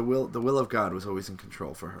the will of God was always in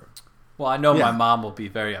control for her. Well, I know Yeah. my mom will be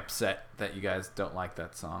very upset that you guys don't like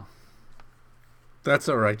that song. That's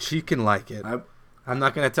all right. She can like it. I'm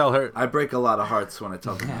not going to tell her. I break a lot of hearts when I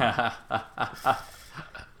tell them.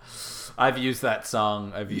 I've used that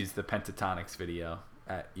song. I've used the Pentatonics video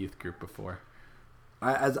at youth group before.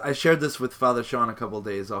 As I shared this with Father Sean a couple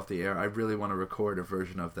days off the air. I really want to record a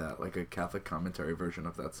version of that, like a Catholic commentary version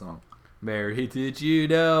of that song. Mary, did you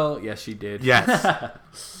know? Yes, she did.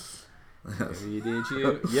 Yes. Mary, did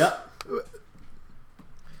you? Yep.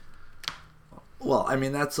 Well, I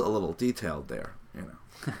mean, that's a little detailed there, you know.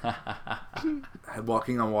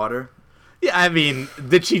 Walking on water. Yeah, I mean,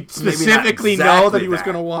 did she not specifically know exactly that he was that.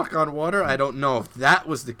 going to walk on water? I don't know if that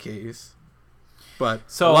was the case. But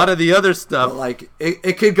So- a lot of the other stuff. But, like,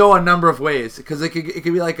 it could go a number of ways. Because it could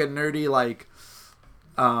be like a nerdy, like,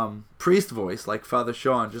 priest voice, like Father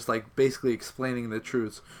Sean, just, like, basically explaining the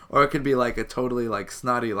truths. Or it could be, like, a totally, like,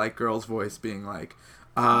 snotty, like, girl's voice being like,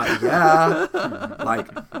 yeah, like,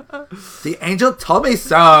 the angel told me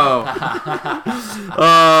so.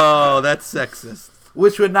 Oh, that's sexist.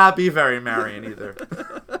 Which would not be very Marian either.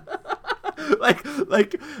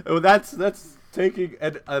 That's taking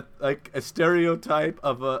a stereotype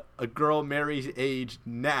of a girl Mary's age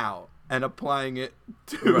now and applying it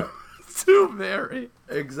to to Mary.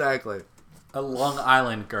 Exactly. A Long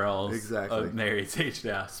Island girls Exactly. of Mary's age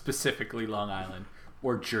now, specifically Long Island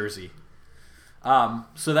or Jersey.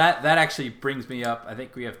 So that actually brings me up. I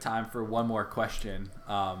think we have time for one more question,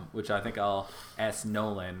 which I think I'll ask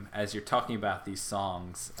Nolan. As you're talking about these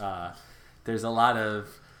songs, there's a lot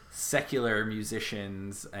of secular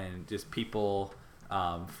musicians and just people,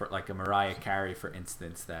 for like a Mariah Carey, for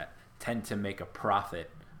instance, that tend to make a profit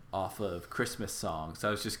off of Christmas songs. So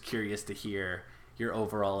I was just curious to hear your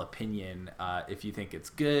overall opinion, if you think it's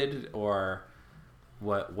good, or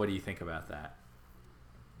what do you think about that?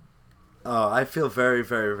 Oh, I feel very,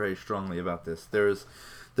 very, very strongly about this. There's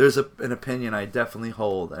an opinion I definitely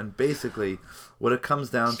hold, and basically, what it comes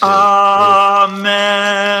down to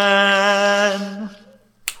Amen.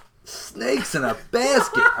 is snakes in a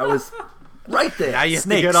basket. I was right there. Now you have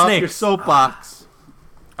Snake, to get off your snakes. soapbox.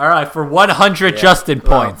 All right, for 100 Justin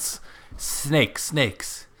well- points. Snakes.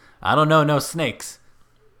 I don't know no snakes.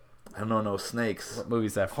 I don't know snakes. What movie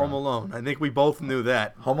is that from? Home Alone. I think we both knew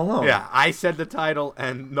that. Home Alone. Yeah, I said the title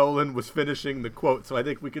and Nolan was finishing the quote, so I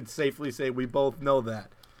think we could safely say we both know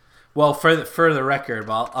that. Well, for the record,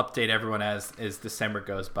 I'll update everyone as December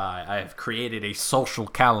goes by. I have created a social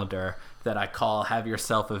calendar that I call "Have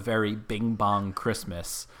Yourself a Very Bing Bong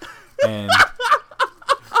Christmas," and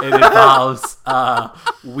it involves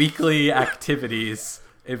weekly activities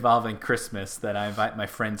involving Christmas that I invite my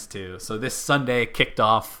friends to. So this Sunday kicked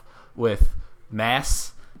off with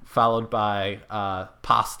Mass, followed by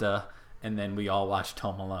pasta, and then we all watched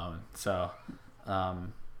Home Alone. So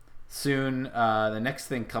soon, the next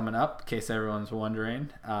thing coming up, in case everyone's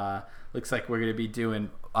wondering, looks like we're going to be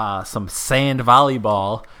doing some sand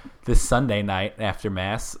volleyball this Sunday night after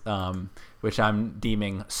Mass, which I'm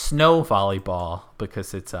deeming snow volleyball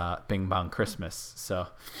because it's Bing Bong Christmas. So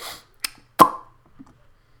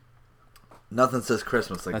Nothing says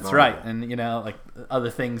Christmas like that's volleyball. right. And, like other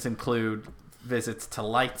things include visits to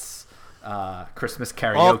lights, Christmas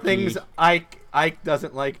karaoke. All things Ike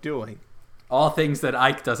doesn't like doing. All things that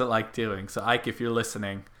Ike doesn't like doing. So, Ike, if you're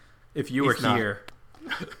listening, if you were He's not. here,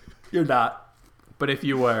 you're not. But if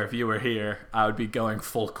you were here, I would be going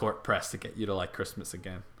full court press to get you to like Christmas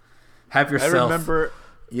again. Have I yourself remember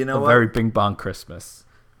You know a what? very Bing Bong Christmas.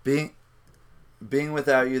 Being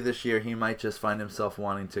without you this year, he might just find himself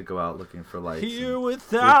wanting to go out looking for lights. Here and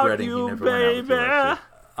without regretting he you, never went out with you last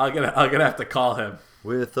baby. year. I'm gonna have to call him.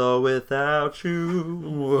 With or without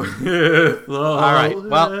you. All right.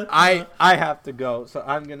 Well, I have to go, so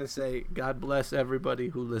I'm gonna say God bless everybody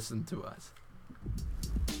who listened to us.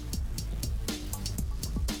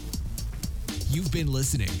 You've been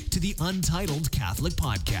listening to the Untitled Catholic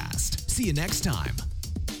Podcast. See you next time.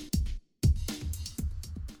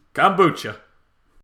 Kombucha.